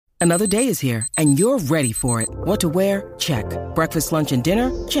Another day is here, and you're ready for it. What to wear? Check. Breakfast, lunch, and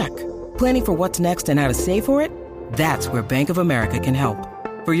dinner? Check. Planning for what's next and how to save for it? That's where Bank of America can help.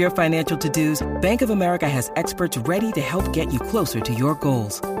 For your financial to-dos, Bank of America has experts ready to help get you closer to your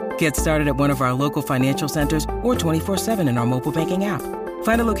goals. Get started at one of our local financial centers or 24/7 in our mobile banking app.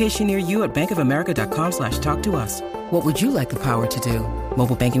 Find a location near you at bankofamerica.com/talktous. What would you like the power to do?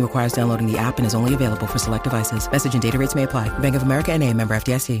 Mobile banking requires downloading the app and is only available for select devices. Message and data rates may apply. Bank of America N.A., member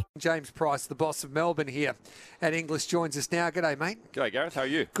FDIC. James Price, the boss of Melbourne here at English, joins us now. G'day, mate. G'day, Gareth. How are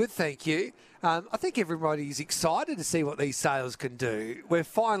you? Good, thank you. I think everybody's excited to see what these sales can do. We're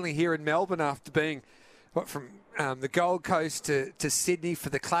finally here in Melbourne after being, from the Gold Coast to Sydney for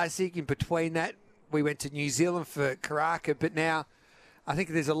the Classic. In between that, we went to New Zealand for Karaka, but now I think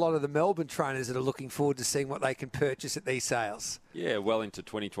there's a lot of the Melbourne trainers that are looking forward to seeing what they can purchase at these sales. Yeah, well into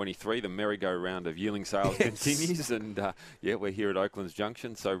 2023, the merry-go-round of yearling sales continues, and we're here at Oaklands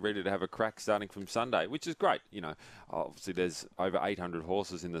Junction, so ready to have a crack starting from Sunday, which is great. You know, obviously there's over 800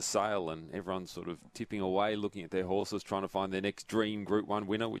 horses in the sale, and everyone's sort of tipping away, looking at their horses, trying to find their next dream Group 1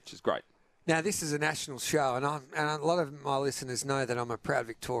 winner, which is great. Now, this is a national show, and a lot of my listeners know that I'm a proud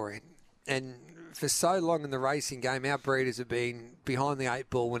Victorian, and for so long in the racing game, our breeders have been behind the eight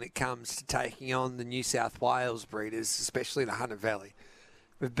ball when it comes to taking on the New South Wales breeders, especially the Hunter Valley.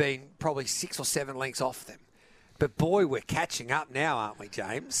 We've been probably 6 or 7 lengths off them. But boy, we're catching up now, aren't we,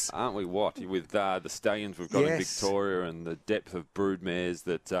 James? Aren't we what? With the stallions we've got in Victoria and the depth of brood mares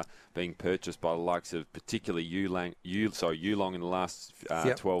that are being purchased by the likes of particularly Yulong in the last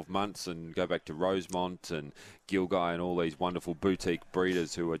 12 months, and go back to Rosemont and Gilgai and all these wonderful boutique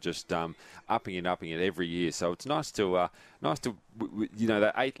breeders who are just upping it every year. So it's nice to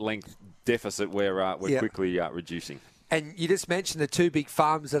that 8-length deficit we're quickly reducing. And you just mentioned the 2 big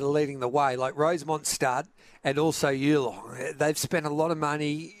farms that are leading the way, like Rosemont Stud and also Yulong. They've spent a lot of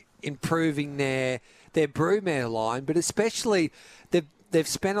money improving their broodmare line, but especially they've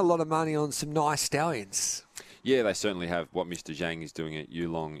spent a lot of money on some nice stallions. Yeah, they certainly have. What Mr. Zhang is doing at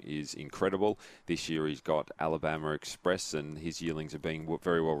Yulong is incredible. This year he's got Alabama Express, and his yearlings are being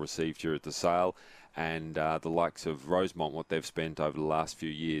very well received here at the sale. And the likes of Rosemont, what they've spent over the last few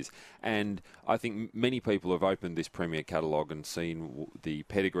years. And I think many people have opened this Premier catalogue and seen the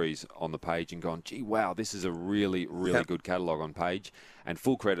pedigrees on the page and gone, gee, wow, this is a really, really good catalogue on page. And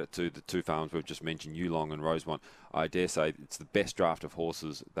full credit to the 2 farms we've just mentioned, Yulong and Rosemont. I dare say it's the best draft of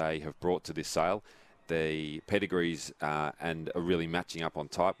horses they have brought to this sale. The pedigrees and are really matching up on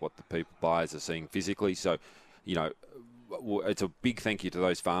type, what the buyers are seeing physically. So, you know, it's a big thank you to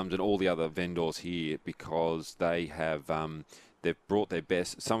those farms and all the other vendors here, because they have they've brought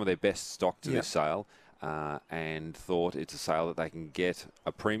some of their best stock to this sale, and thought it's a sale that they can get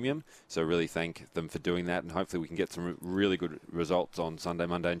a premium. So really thank them for doing that, and hopefully we can get some really good results on Sunday,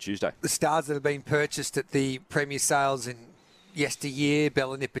 Monday and Tuesday. The stars that have been purchased at the Premier sales in yesteryear,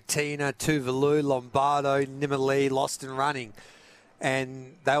 Bella Nipotina, Tuvalu, Lombardo, Nimalee, Lost and Running.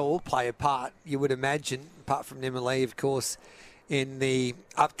 And they all play a part, you would imagine, apart from Nimalee, of course, in the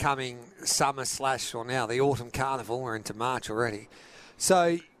upcoming summer the autumn carnival. We're into March already.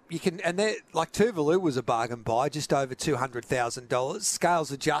 So you can, and they're, like Tuvalu was a bargain buy, just over $200,000.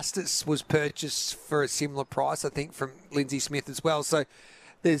 Scales of Justice was purchased for a similar price, I think, from Lindsay Smith as well. So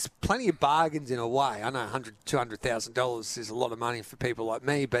there's plenty of bargains in a way. I know $100,000, $200,000 is a lot of money for people like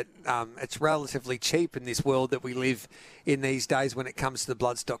me, but it's relatively cheap in this world that we live in these days when it comes to the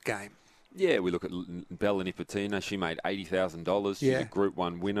bloodstock game. Yeah, we look at Bella Nipotina. She made $80,000. She's a Group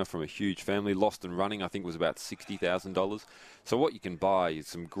 1 winner from a huge family. Lost and Running, I think, was about $60,000. So what you can buy is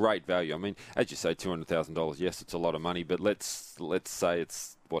some great value. I mean, as you say, $200,000, yes, it's a lot of money, but let's say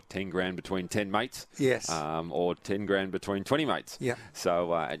it's, 10 grand between 10 mates? Yes. Or 10 grand between 20 mates. Yeah.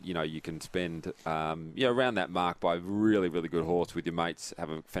 So, you can spend, around that mark, buy a really, really good horse with your mates, have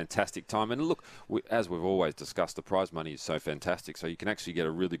a fantastic time. And look, as we've always discussed, the prize money is so fantastic, so you can actually get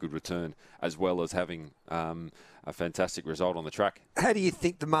a really good return as well as having a fantastic result on the track. How do you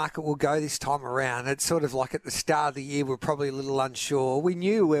think the market will go this time around? It's sort of like at the start of the year, we're probably a little unsure. We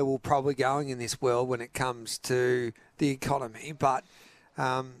knew where we're probably going in this world when it comes to the economy, but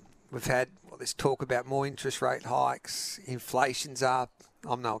we've had this talk about more interest rate hikes, inflation's up.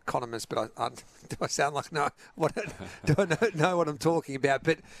 I'm no economist, but do I sound like do I know what I'm talking about?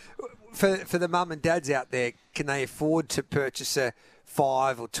 But for the mum and dads out there, can they afford to purchase a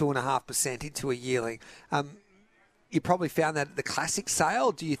 5 or 2.5% into a yearling? You probably found that at the Classic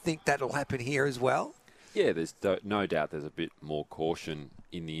sale. Do you think that'll happen here as well? Yeah, there's no doubt there's a bit more caution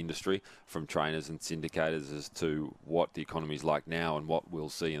in the industry from trainers and syndicators as to what the economy is like now and what we'll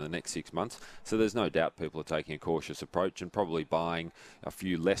see in the next 6 months. So there's no doubt people are taking a cautious approach and probably buying a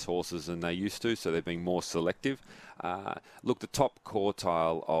few less horses than they used to, so they're being more selective. Look, the top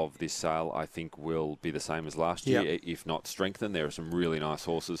quartile of this sale, I think, will be the same as last year, if not strengthened. There are some really nice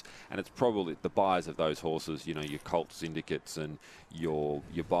horses, and it's probably the buyers of those horses, you know, your Colt syndicates and your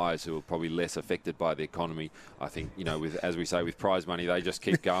buyers who are probably less affected by the economy. I think, you know, with, as we say, with prize money, they just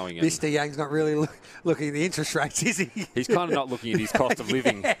keep going. And Mr. Young's not really looking at the interest rates, is he? He's kind of not looking at his cost of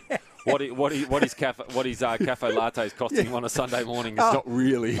living. What is cafe lattes costing him on a Sunday morning? It's not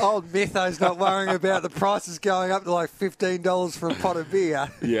really. Old Mytho's not worrying about the prices going up to like $15 for a pot of beer.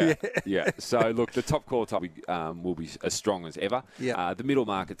 Yeah. So look, the top quartile will be as strong as ever. Yeah. The middle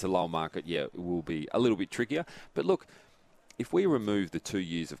market to lower market, will be a little bit trickier. But look, if we remove the 2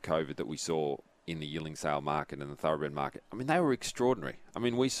 years of COVID that we saw in the yearling sale market and the thoroughbred market, I mean, they were extraordinary. I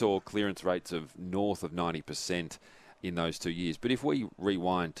mean, we saw clearance rates of north of 90% in those 2 years. But if we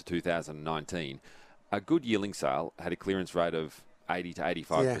rewind to 2019, a good yearling sale had a clearance rate of 80 to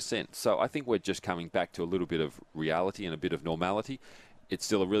 85%. Yeah. So I think we're just coming back to a little bit of reality and a bit of normality. It's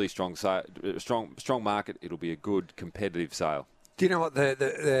still a really strong market. It'll be a good competitive sale. Do you know what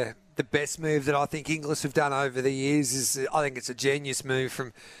the best move that I think Inglis have done over the years is? I think it's a genius move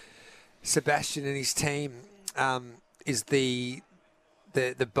from Sebastian and his team. Is the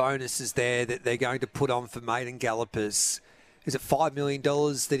bonuses there that they're going to put on for maiden gallopers. Is it $5 million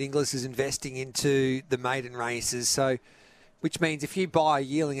that Inglis is investing into the maiden races? So, which means if you buy a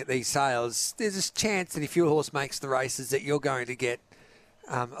yearling at these sales, there's a chance that if your horse makes the races that you're going to get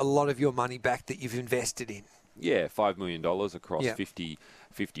a lot of your money back that you've invested in. Yeah, $5 million across 50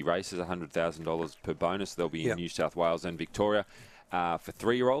 races, $100,000 per bonus. They'll be in New South Wales and Victoria. For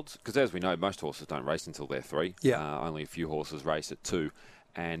 3-year-olds, because as we know, most horses don't race until they're 3. Only a few horses race at 2.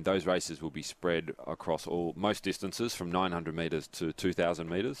 And those races will be spread across most distances from 900 metres to 2,000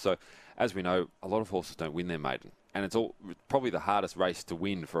 metres. So, as we know, a lot of horses don't win their maiden. And it's probably the hardest race to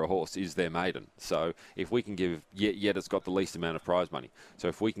win for a horse is their maiden. So if we can give, yet it's got the least amount of prize money. So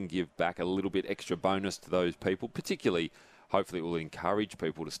if we can give back a little bit extra bonus to those people, particularly, hopefully it will encourage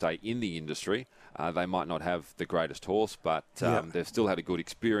people to stay in the industry. They might not have the greatest horse, but they've still had a good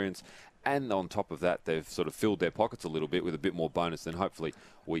experience. And on top of that, they've sort of filled their pockets a little bit with a bit more bonus. Then hopefully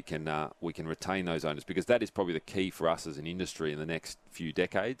we can retain those owners, because that is probably the key for us as an industry in the next few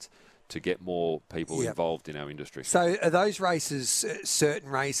decades, to get more people involved in our industry. So are those races certain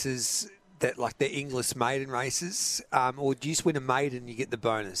races that, like, they're Inglis maiden races, or do you just win a maiden and you get the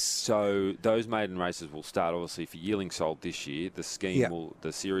bonus? So those maiden races will start, obviously, for yearling sold this year. The scheme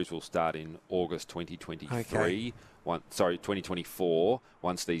the series will start in August 2023. Okay. 2024,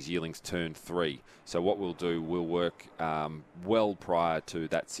 once these yearlings turn 3. So what we'll do, we'll work well prior to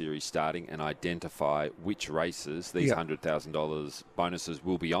that series starting and identify which races these $100,000 bonuses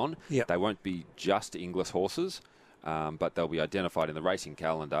will be on. They won't be just Inglis horses, but they'll be identified in the racing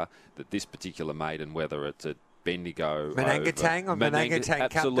calendar that this particular maiden, whether it's at Bendigo, Menangatang or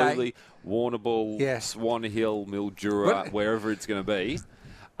Menangatang Cup Day. Absolutely. Warrnambool, Swan Hill, Mildura, wherever it's going to be.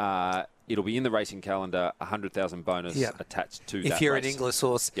 It'll be in the racing calendar, 100,000 bonus attached to that race. If you're an Inglis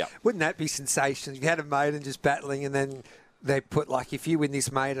horse. Wouldn't that be sensational? You had a maiden just battling, and then they put, like, if you win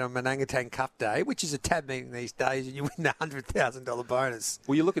this maiden on Menangatang Cup Day, which is a tab meeting these days, and you win the $100,000 bonus.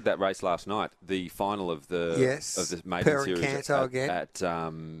 Well, you look at that race last night, the final of the maiden series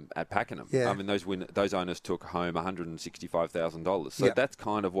at Pakenham. I mean, those owners took home $165,000. So that's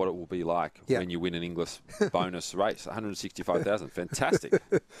kind of what it will be like when you win an Inglis bonus race. $165,000, fantastic.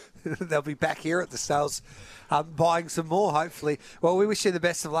 They'll be back here at the sales, buying some more, hopefully. Well, we wish you the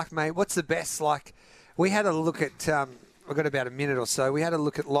best of luck, mate. What's the best? Like, we had a look at. I've got about a minute or so. We had a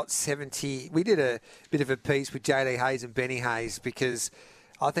look at lot 70. We did a bit of a piece with JD Hayes and Benny Hayes, because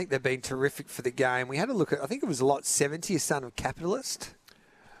I think they've been terrific for the game. We had a look at, I think it was lot 70, a son of Capitalist.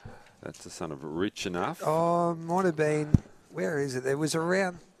 That's the son of Rich Enough. Oh, might have been, where is it? There was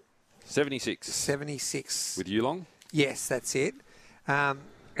around 76. 76. With Yulong? Yes, that's it. And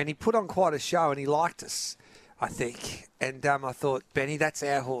he put on quite a show, and he liked us, I think. And I thought, Benny, that's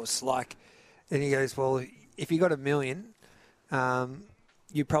our horse. Like, and he goes, well, if you got $1 million,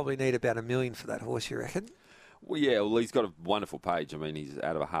 you probably need about $1 million for that horse, you reckon? Well, yeah. Well, he's got a wonderful page. I mean, he's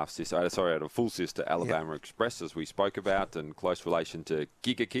out of a full sister, Alabama Express, as we spoke about, and close relation to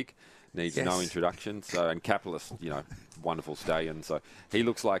Giga Kick. Needs no introduction. So, and Capitalist, wonderful stallion. So he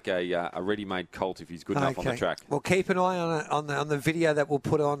looks like a ready-made colt if he's good enough on the track. Well, keep an eye on the video that we'll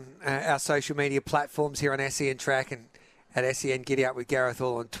put on our social media platforms here on SEN Track and at SEN Giddy Up with Gareth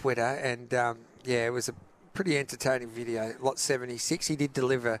Hall on Twitter. And it was a pretty entertaining video. Lot 76. He did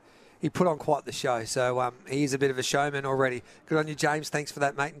deliver. He put on quite the show. So he's a bit of a showman already. Good on you, James. Thanks for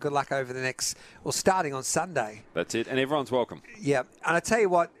that, mate. And good luck over the next, starting on Sunday. That's it. And everyone's welcome. Yeah. And I tell you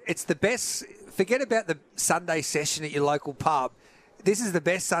what, it's the best. Forget about the Sunday session at your local pub. This is the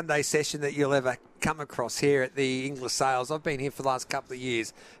best Sunday session that you'll ever come across here at the Inglis Sales. I've been here for the last couple of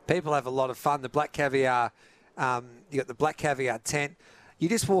years. People have a lot of fun. The Black Caviar, you got the Black Caviar tent. You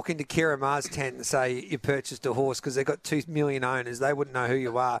just walk into Kira Ma's tent and say you purchased a horse because they've got 2 million owners. They wouldn't know who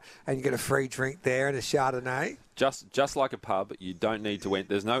you are, and you get a free drink there and a Chardonnay. Just like a pub, you don't need to enter.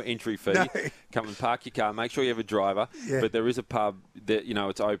 There's no entry fee. No. Come and park your car. Make sure you have a driver. Yeah. But there is a pub that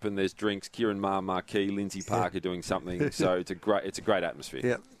it's open. There's drinks. Kieran Marquis, Lindsay Parker doing something. So it's a great atmosphere.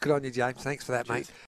 Yeah, good on you, James. Thanks for that, Cheers. mate.